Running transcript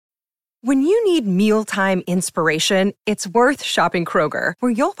When you need mealtime inspiration, it's worth shopping Kroger,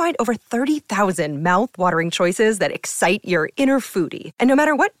 where you'll find over 30,000 mouth-watering choices that excite your inner foodie. And no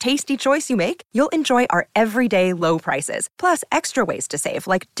matter what tasty choice you make, you'll enjoy our everyday low prices, plus extra ways to save,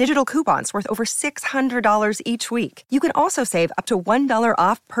 like digital coupons worth over $600 each week. You can also save up to $1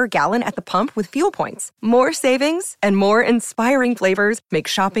 off per gallon at the pump with fuel points. More savings and more inspiring flavors make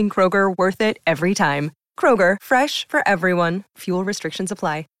shopping Kroger worth it every time. Kroger, fresh for everyone. Fuel restrictions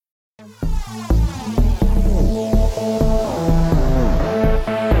apply.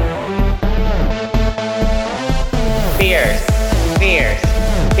 Fierce, fierce,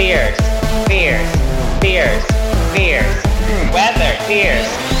 fierce, fierce, fierce, fierce. Weather, fierce.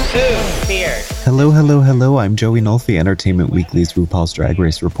 Food, fierce. Hello. I'm Joey Nolfi, Entertainment Weekly's RuPaul's Drag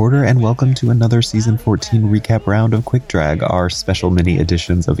Race reporter, and welcome to another Season 14 recap round of Quick Drag, our special mini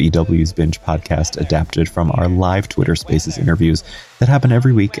editions of EW's Binge podcast adapted from our live Twitter Spaces interviews that happen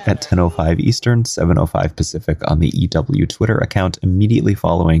every week at 10:05 Eastern, 7:05 Pacific on the EW Twitter account immediately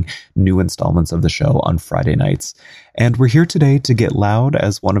following new installments of the show on Friday nights. And we're here today to get loud,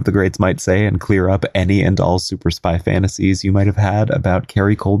 as one of the greats might say, and clear up any and all super spy fantasies you might have had about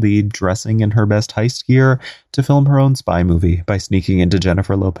Carrie Colby dressing in her best heist gear to film her own spy movie by sneaking into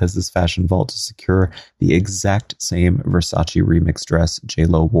Jennifer Lopez's fashion vault to secure the exact same Versace remix dress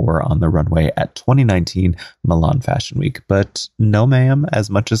J.Lo wore on the runway at 2019 Milan Fashion Week. But no, ma'am, as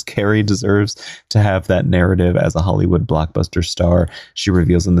much as Carrie deserves to have that narrative as a Hollywood blockbuster star, she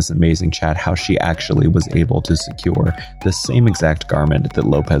reveals in this amazing chat how she actually was able to secure the same exact garment that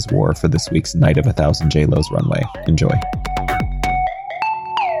Lopez wore for this week's Night of 1,000 J.Lo's runway. Enjoy.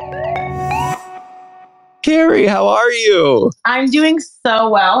 Carrie, how are you? I'm doing so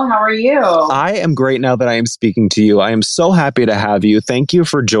well. How are you? I am great now that I am speaking to you. I am so happy to have you. Thank you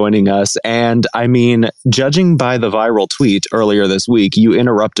for joining us. And I mean, judging by the viral tweet earlier this week, you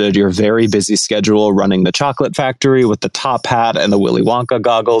interrupted your very busy schedule running the chocolate factory with the top hat and the Willy Wonka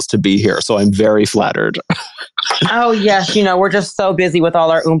goggles to be here. So I'm very flattered. Oh, yes. You know, we're just so busy with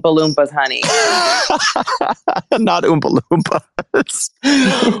all our Oompa Loompas, honey. Not Oompa Loompas.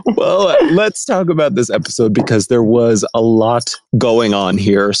 Well, let's talk about this episode because there was a lot going on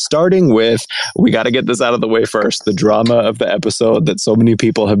here, starting with, we got to get this out of the way first, the drama of the episode that so many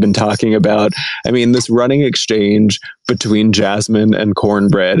people have been talking about. I mean, this running exchange between Jasmine and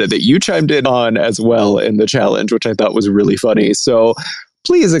Cornbread that you chimed in on as well in the challenge, which I thought was really funny. So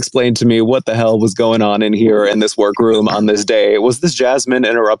please explain to me what the hell was going on in here in this workroom on this day. Was this Jasmine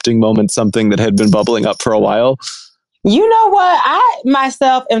interrupting moment something that had been bubbling up for a while? You know what? I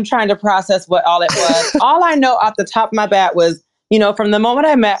myself am trying to process what all it was. All I know off the top of my bat was, you know, from the moment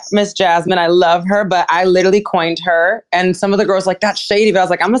I met Miss Jasmine, I love her, but I literally coined her. And some of the girls like, that's shady. But I was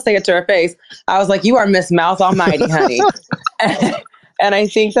like, I'm going to say it to her face. I was like, you are Miss Mouth Almighty, honey. And I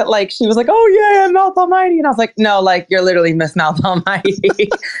think that like, she was like, oh yeah, Mouth Almighty. And I was like, no, like you're literally Miss Mouth Almighty.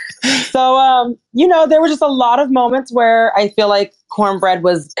 So, you know, there were just a lot of moments where I feel like Cornbread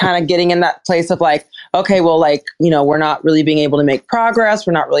was kind of getting in that place of like, okay, well, like, you know, we're not really being able to make progress.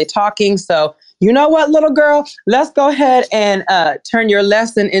 We're not really talking. So, you know what, little girl, let's go ahead and turn your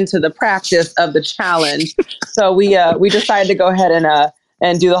lesson into the practice of the challenge. So we decided to go ahead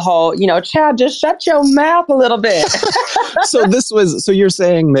and do the whole, you know, Chad, just shut your mouth a little bit. So you're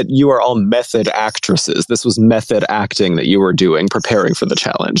saying that you are all method actresses. This was method acting that you were doing, preparing for the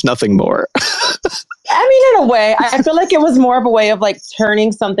challenge, nothing more. I mean, in a way, I feel like it was more of a way of like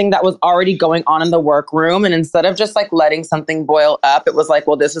turning something that was already going on in the workroom. And instead of just like letting something boil up, it was like,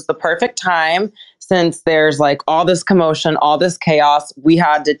 well, this is the perfect time since there's like all this commotion, all this chaos. We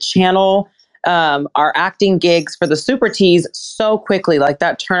had to channel our acting gigs for the Super Teas so quickly. Like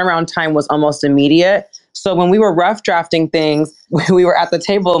that turnaround time was almost immediate. So when we were rough drafting things, we were at the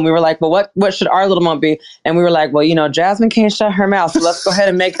table and we were like, well, what should our little moment be? And we were like, well, you know, Jasmine can't shut her mouth. So let's go ahead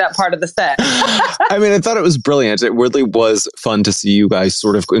and make that part of the set. I mean, I thought it was brilliant. It really was fun to see you guys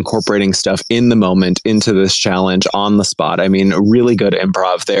sort of incorporating stuff in the moment into this challenge on the spot. I mean, really good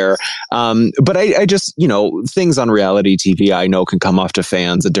improv there. But I just, you know, things on reality TV, I know can come off to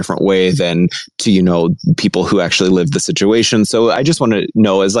fans a different way than to, you know, people who actually live the situation. So I just want to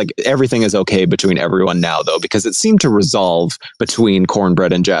know, is like everything is okay between everyone now, though, because it seemed to resolve between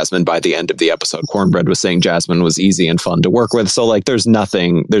Cornbread and Jasmine by the end of the episode. Cornbread was saying Jasmine was easy and fun to work with. So like there's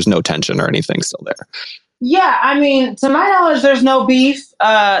no tension or anything still there. Yeah, I mean, to my knowledge, there's no beef,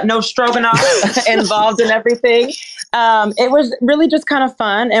 no stroganoff involved in everything. It was really just kind of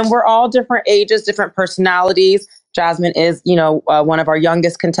fun. And we're all different ages, different personalities. Jasmine is, you know, one of our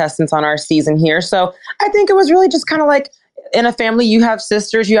youngest contestants on our season here. So I think it was really just kind of like in a family, you have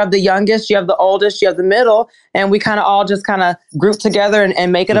sisters, you have the youngest, you have the oldest, you have the middle, and we kind of all just kind of group together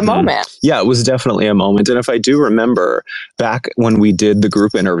and make it a moment. Yeah, it was definitely a moment. And if I do remember back when we did the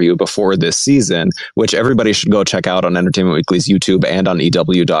group interview before this season, which everybody should go check out on Entertainment Weekly's YouTube and on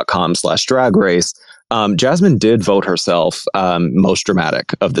EW.com/Drag Race, Jasmine did vote herself most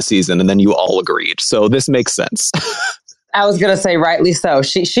dramatic of the season, and then you all agreed. So this makes sense. I was going to say rightly so.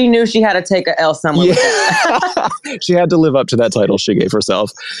 She knew she had to take a L somewhere. Yeah. She had to live up to that title she gave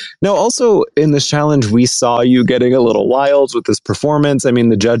herself. Now, also in this challenge, we saw you getting a little wild with this performance. I mean,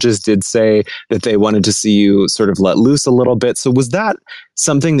 the judges did say that they wanted to see you sort of let loose a little bit. So was that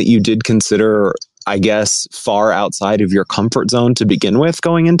something that you did consider, I guess, far outside of your comfort zone to begin with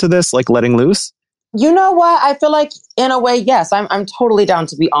going into this, like letting loose? You know what? I feel like in a way, yes, I'm totally down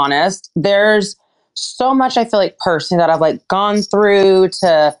to be honest. There's so much I feel like personally that I've like gone through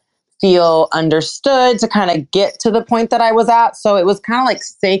to feel understood, to kind of get to the point that I was at. So it was kind of like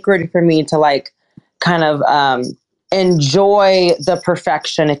sacred for me to like kind of enjoy the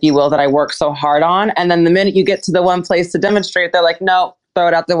perfection, if you will, that I work so hard on. And then the minute you get to the one place to demonstrate, they're like, no, throw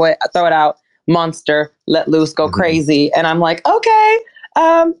it out the way, throw it out, monster, let loose, go crazy. And I'm like, okay,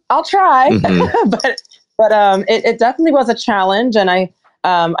 I'll try. But it definitely was a challenge. And I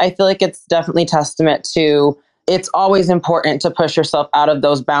feel like it's definitely testament to it's always important to push yourself out of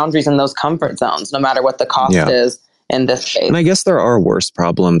those boundaries and those comfort zones, no matter what the cost is in this case. And I guess there are worse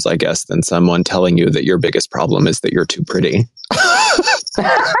problems, I guess, than someone telling you that your biggest problem is that you're too pretty.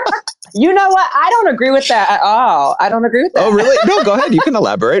 You know what? I don't agree with that at all. I don't agree with that. Oh, really? No, go ahead. You can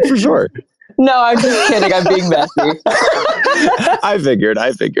elaborate for sure. No, I'm just kidding. I'm being messy. I figured.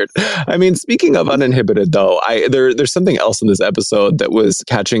 I mean, speaking of uninhibited, though, there's something else in this episode that was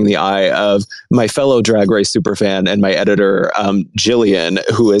catching the eye of my fellow Drag Race superfan and my editor, Jillian,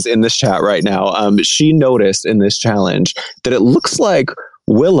 who is in this chat right now. She noticed in this challenge that it looks like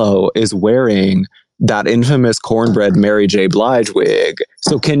Willow is wearing that infamous cornbread Mary J. Blige wig.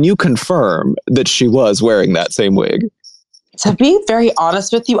 So can you confirm that she was wearing that same wig? To be very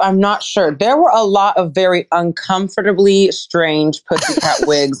honest with you, I'm not sure. There were a lot of very uncomfortably strange pussycat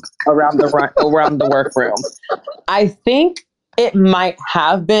wigs around the workroom. I think it might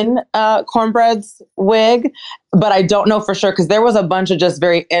have been Cornbread's wig, but I don't know for sure because there was a bunch of just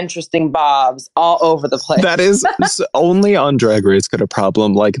very interesting bobs all over the place. That is only on Drag Race could a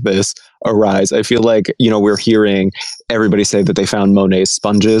problem like this arise. I feel like, we're hearing everybody say that they found Monet's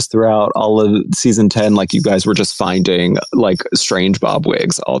sponges throughout all of season 10. Like you guys were just finding like strange bob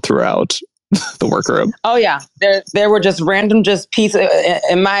wigs all throughout the workroom. Oh yeah. There were just random pieces,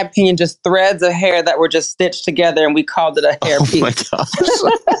 in my opinion, just threads of hair that were just stitched together and we called it a hair piece. Oh my gosh.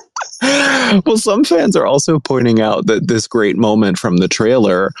 Well, some fans are also pointing out that this great moment from the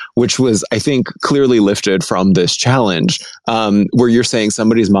trailer, which was, I think, clearly lifted from this challenge, where you're saying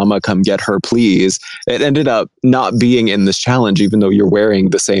somebody's mama, come get her, please. It ended up not being in this challenge, even though you're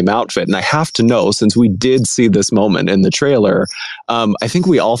wearing the same outfit. And I have to know, since we did see this moment in the trailer, I think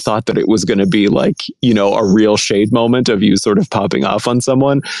we all thought that it was going to be like, a real shade moment of you sort of popping off on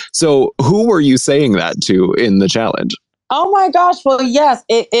someone. So who were you saying that to in the challenge? Oh my gosh. Well, yes,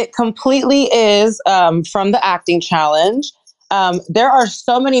 it completely is from the acting challenge. There are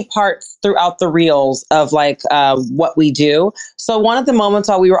so many parts throughout the reels of like what we do. So one of the moments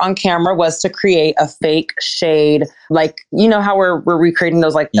while we were on camera was to create a fake shade, like, how we're recreating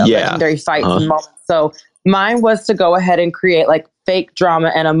those like legendary fights and moments. So mine was to go ahead and create like fake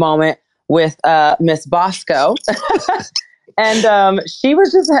drama and a moment with Miss Bosco. And she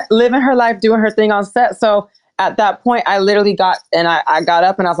was just living her life, doing her thing on set. So at that point, I literally got up and I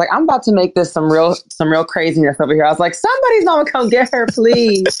was like, I'm about to make this some real craziness over here. I was like, somebody's gonna come get her,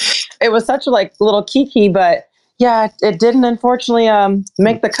 please. It was such a like little kiki, but yeah, it didn't unfortunately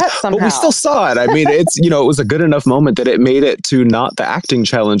make the cut somehow. But we still saw it. I mean, it's it was a good enough moment that it made it to not the acting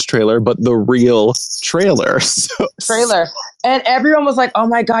challenge trailer, but the real trailer. Trailer. And everyone was like, oh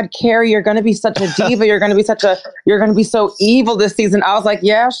my God, Carrie, you're going to be such a diva. You're going to be so evil this season. I was like,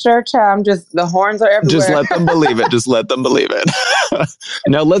 yeah, sure, Chad. The horns are everywhere. Just let them believe it. Just let them believe it.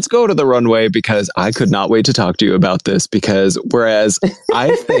 Now let's go to the runway because I could not wait to talk to you about this because whereas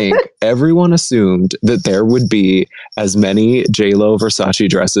I think everyone assumed that there would be as many J.Lo Versace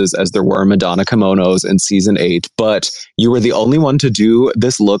dresses as there were Madonna kimonos in season 8, but you were the only one to do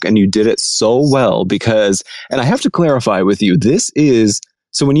this look and you did it so well because, and I have to clarify with you,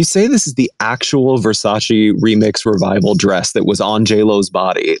 so when you say this is the actual Versace remix revival dress that was on J.Lo's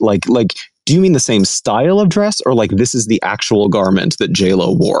body, like, do you mean the same style of dress or like this is the actual garment that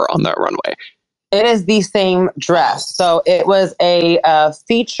J.Lo wore on that runway? It is the same dress. So it was a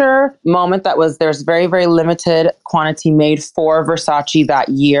feature moment there's very, very limited quantity made for Versace that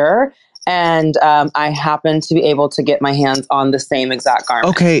year. And I happened to be able to get my hands on the same exact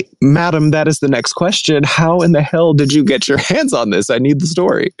garment. Okay, madam, that is the next question. How in the hell did you get your hands on this? I need the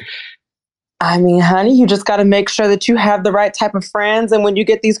story. I mean, honey, you just got to make sure that you have the right type of friends. And when you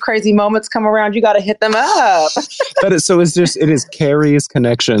get these crazy moments come around, you got to hit them up. But it is Carrie's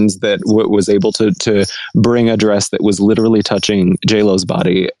connections that was able to bring a dress that was literally touching J-Lo's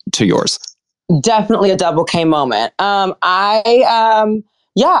body to yours. Definitely a double K moment. I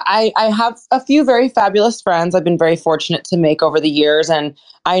have a few very fabulous friends I've been very fortunate to make over the years. And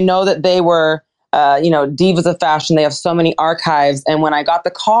I know that they were divas of fashion. They have so many archives. And when I got the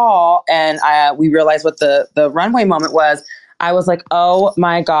call and we realized what the runway moment was, I was like, oh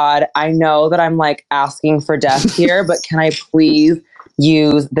my God, I know that I'm like asking for death here, but can I please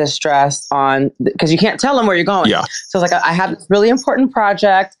use this dress on, because you can't tell them where you're going. Yeah. So I was like, I have this really important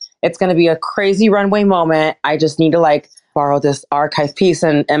project. It's going to be a crazy runway moment. I just need to like borrow this archive piece.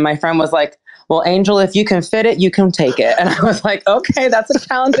 And my friend was like, well, Angel, if you can fit it, you can take it. And I was like, okay, that's a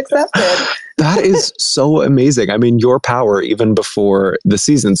challenge accepted. That is so amazing. I mean, your power even before the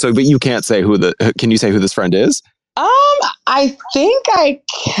season. So, but you can't say can you say who this friend is? I think I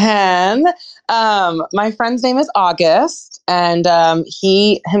can. My friend's name is August, and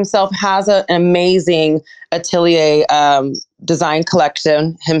he himself has an amazing atelier design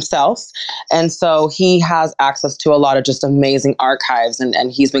collection himself. And so he has access to a lot of just amazing archives,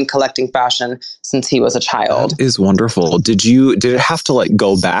 and he's been collecting fashion since he was a child. That is wonderful. Did it have to like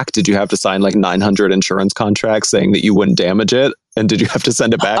go back? Did you have to sign like 900 insurance contracts saying that you wouldn't damage it? And did you have to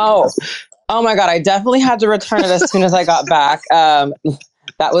send it back? Oh my God, I definitely had to return it as soon as I got back.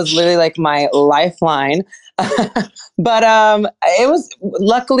 That was literally like my lifeline. But it was,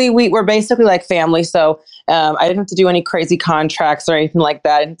 luckily we were basically like family. So I didn't have to do any crazy contracts or anything like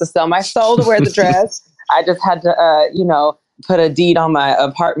that. I didn't have to sell my soul to wear the dress. I just had to, put a deed on my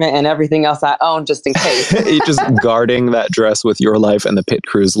apartment and everything else I own just in case. You're just guarding that dress with your life and the pit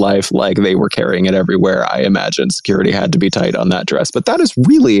crew's life like they were carrying it everywhere. I imagine security had to be tight on that dress. But that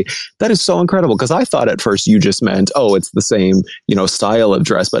is so incredible, because I thought at first you just meant, oh, it's the same, style of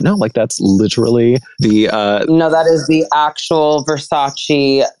dress. But no, like that's literally the... No, that is the actual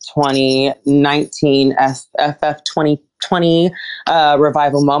Versace 2019 FF 2020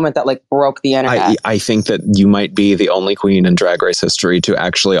 revival moment that like broke the internet. I think that you might be the only queen in Drag Race history to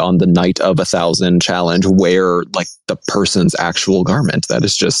actually, on the night of 1,000 challenge, wear like the person's actual garment. That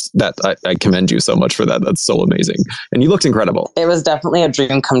is just that. I commend you so much for that. That's so amazing. And you looked incredible. It was definitely a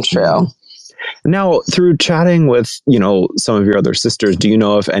dream come true. Now, through chatting with, some of your other sisters, do you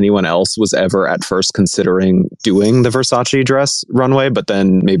know if anyone else was ever at first considering doing the Versace dress runway, but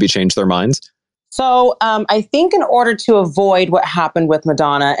then maybe changed their minds? So I think in order to avoid what happened with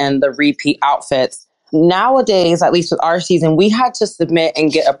Madonna and the repeat outfits, nowadays, at least with our season, we had to submit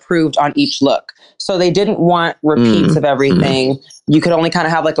and get approved on each look. So they didn't want repeats of everything. You could only kind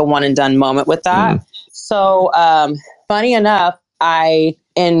of have like a one and done moment with that. So funny enough,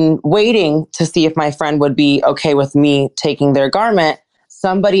 in waiting to see if my friend would be okay with me taking their garment,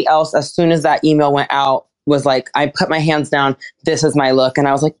 somebody else, as soon as that email went out, was like, I put my hands down, this is my look. And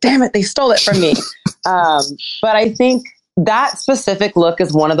I was like, damn it, they stole it from me. But I think that specific look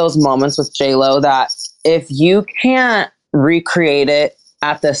is one of those moments with J-Lo that if you can't recreate it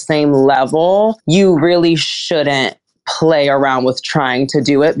at the same level, you really shouldn't play around with trying to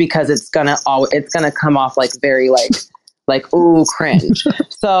do it, because it's gonna come off like very like ooh, cringe.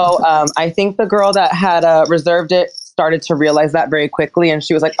 So I think the girl that had reserved it started to realize that very quickly, and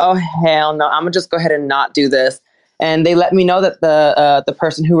she was like, oh hell no, I'm gonna just go ahead and not do this. And they let me know that the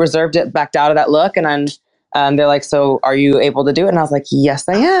person who reserved it backed out of that look, and they're like, so are you able to do it? And I was like, yes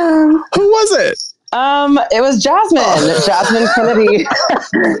I am. Who was it? It was Jasmine. Jasmine Kennedy.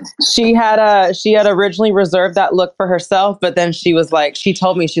 She had originally reserved that look for herself, but then she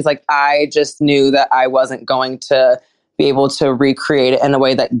told me, she's like, I just knew that I wasn't going to be able to recreate it in a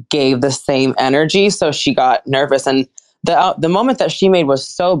way that gave the same energy. So she got nervous, and the moment that she made was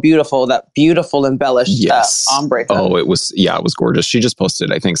so beautiful, that beautiful embellished ombre. Oh, it was gorgeous. She just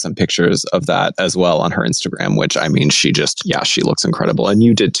posted, I think, some pictures of that as well on her Instagram, which, I mean, she looks incredible. And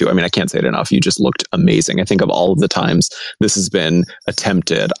you did too. I mean, I can't say it enough. You just looked amazing. I think of all of the times this has been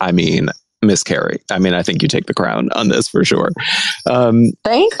attempted, I mean, Miss Carrie. I mean, I think you take the crown on this for sure.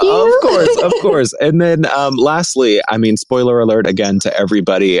 Thank you. Of course. And then lastly, I mean, spoiler alert again to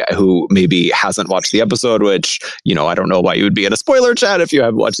everybody who maybe hasn't watched the episode, which, I don't know why you would be in a spoiler chat if you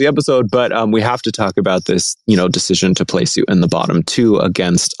haven't watched the episode, but we have to talk about this, decision to place you in the bottom 2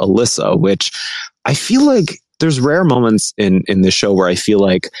 against Alyssa, which I feel like there's rare moments in this show where I feel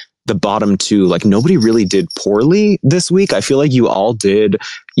like the bottom 2, like nobody really did poorly this week. I feel like you all did,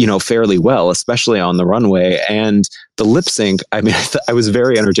 fairly well, especially on the runway. And the lip sync, I mean, I was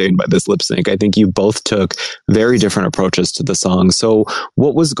very entertained by this lip sync. I think you both took very different approaches to the song. So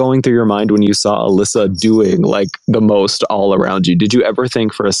what was going through your mind when you saw Alyssa doing like the most all around you? Did you ever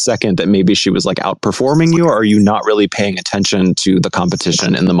think for a second that maybe she was like outperforming you, or are you not really paying attention to the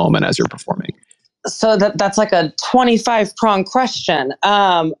competition in the moment as you're performing? So that's like a 25-prong question.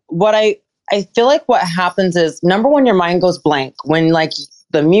 What I feel like what happens is, number one, your mind goes blank when like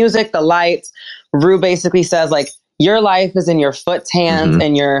the music, the lights, Rue basically says like, your life is in your foot's hands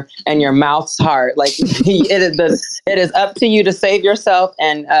and your mouth's heart. Like it is up to you to save yourself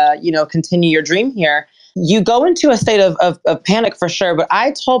and continue your dream here. You go into a state of panic for sure. But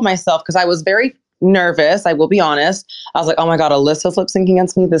I told myself, because I was very nervous, I will be honest. I was like, oh my God, Alyssa's lip syncing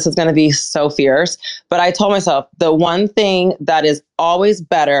against me. This is going to be so fierce. But I told myself the one thing that is always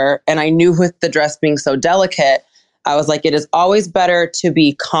better, and I knew with the dress being so delicate, I was like, it is always better to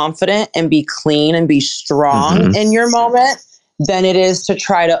be confident and be clean and be strong in your moment than it is to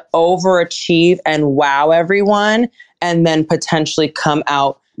try to overachieve and wow everyone and then potentially come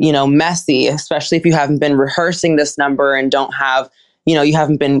out, messy, especially if you haven't been rehearsing this number and don't have, you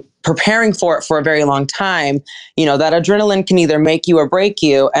haven't been preparing for it for a very long time. That adrenaline can either make you or break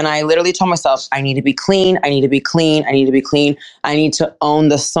you. And I literally told myself, I need to be clean. I need to be clean. I need to be clean. I need to own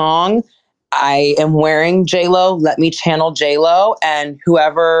the song. I am wearing J-Lo. Let me channel J-Lo, and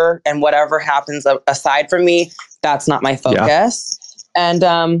whoever and whatever happens aside from me, that's not my focus. And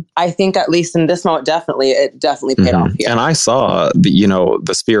I think at least in this moment, it definitely paid off here. And I saw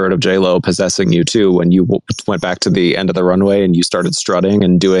the spirit of J-Lo possessing you too when you went back to the end of the runway and you started strutting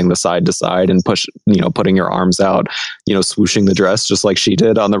and doing the side to side and putting your arms out, swooshing the dress just like she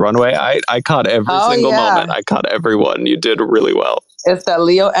did on the runway. I caught every single moment. I caught everyone. You did really well. It's that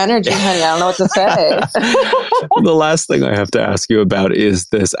Leo energy, honey. I don't know what to say. The last thing I have to ask you about is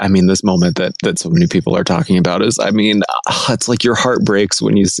this. I mean, this moment that so many people are talking about is, it's like your heart breaks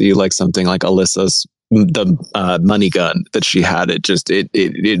when you see like something like Alyssa's the money gun that she had. It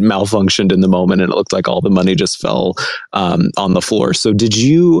malfunctioned in the moment, and it looked like all the money just fell on the floor. So did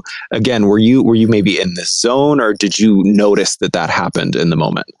you, again, were you maybe in this zone, or did you notice that happened in the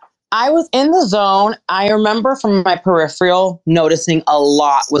moment? I was in the zone. I remember from my peripheral noticing a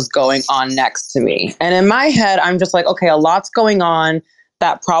lot was going on next to me. And in my head, I'm just like, okay, a lot's going on.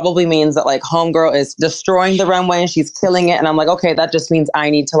 That probably means that like homegirl is destroying the runway and she's killing it. And I'm like, okay, that just means I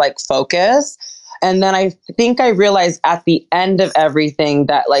need to like focus. And then I think I realized at the end of everything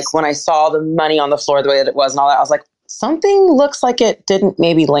that like when I saw the money on the floor the way that it was and all that, I was like, something looks like it didn't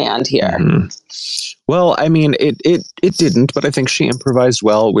maybe land here. Well, I mean, it didn't, but I think she improvised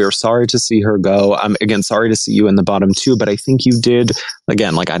well. We're sorry to see her go. Again, sorry to see you in the bottom 2, but I think you did,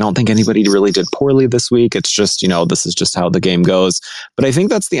 again, like, I don't think anybody really did poorly this week. It's just, this is just how the game goes. But I think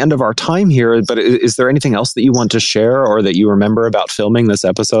that's the end of our time here. But is there anything else that you want to share or that you remember about filming this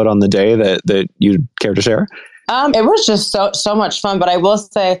episode on the day that you'd care to share? It was just so much fun, but I will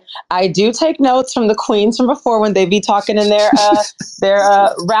say I do take notes from the queens from before when they be talking in their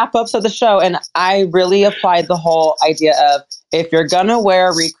wrap ups of the show, and I really applied the whole idea of if you're gonna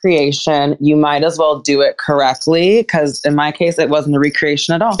wear a recreation, you might as well do it correctly, because in my case, it wasn't a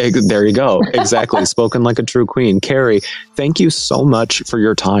recreation at all. There you go. Exactly. Spoken like a true queen. Carrie, thank you so much for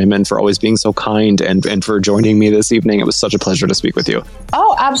your time and for always being so kind and for joining me this evening. It was such a pleasure to speak with you.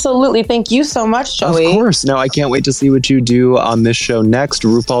 Oh, absolutely. Thank you so much, Joey. Of course. No, I can't wait to see what you do on this show next.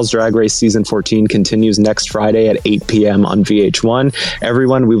 RuPaul's Drag Race Season 14 continues next Friday at 8 p.m. on VH1.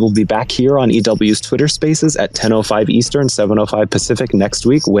 Everyone, we will be back here on EW's Twitter Spaces at 10:05 Eastern, 7:05 Pacific next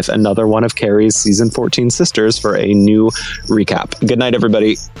week with another one of Carrie's Season 14 sisters for a new recap. Good night,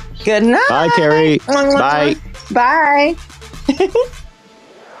 everybody. Good night. Bye, Carrie. Bye. Bye.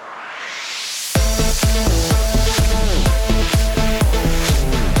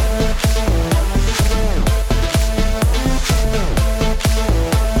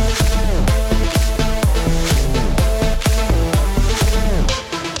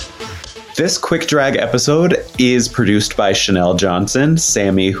 This Quick Drag episode is produced by Chanel Johnson,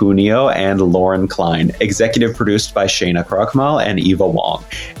 Sammy Junio, and Lauren Klein. Executive produced by Shayna Krochmal and Eva Wong.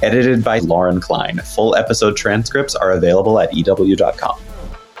 Edited by Lauren Klein. Full episode transcripts are available at EW.com.